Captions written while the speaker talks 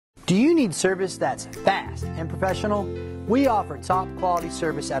Do you need service that's fast and professional? We offer top quality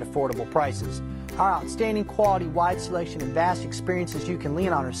service at affordable prices. Our outstanding quality, wide selection, and vast experiences you can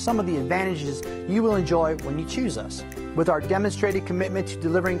lean on are some of the advantages you will enjoy when you choose us. With our demonstrated commitment to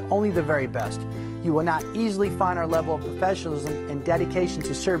delivering only the very best, you will not easily find our level of professionalism and dedication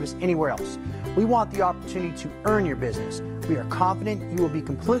to service anywhere else. We want the opportunity to earn your business. We are confident you will be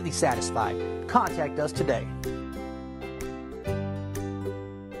completely satisfied. Contact us today.